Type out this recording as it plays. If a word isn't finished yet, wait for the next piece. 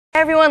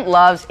Everyone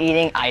loves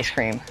eating ice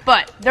cream.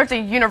 But there's a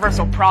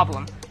universal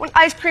problem. When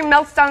ice cream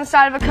melts down the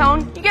side of a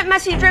cone, you get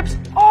messy drips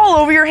all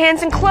over your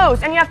hands and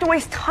clothes, and you have to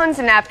waste tons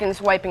of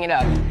napkins wiping it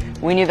up.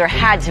 We knew there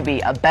had to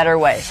be a better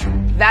way.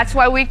 That's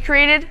why we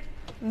created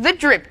the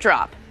Drip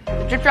Drop.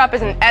 The Drip Drop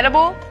is an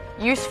edible,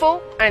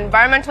 useful, and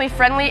environmentally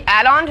friendly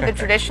add-on to the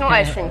traditional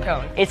ice cream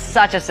cone. It's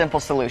such a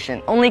simple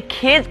solution. Only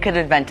kids could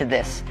have invented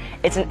this.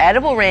 It's an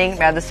edible ring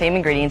made of the same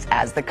ingredients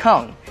as the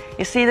cone.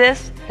 You see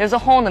this? There's a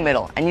hole in the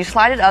middle, and you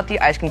slide it up the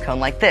ice cream cone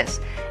like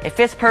this. It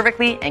fits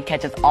perfectly and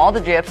catches all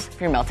the drips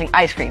from your melting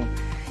ice cream.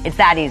 It's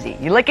that easy.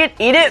 You lick it,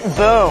 eat it,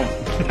 boom!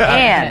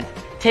 And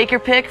take your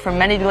pick from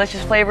many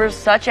delicious flavors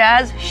such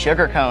as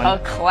sugar cone. A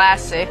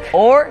classic.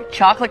 Or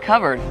chocolate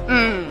covered.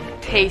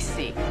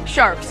 Tasty.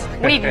 Sharks,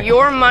 we need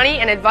your money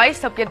and advice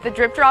to help get the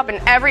Drip Drop in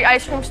every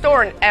ice cream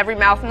store and every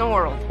mouth in the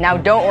world. Now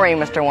don't worry,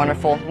 Mr.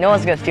 Wonderful. No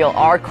one's gonna steal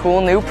our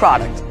cool new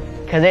product,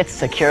 because it's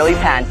securely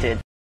patented.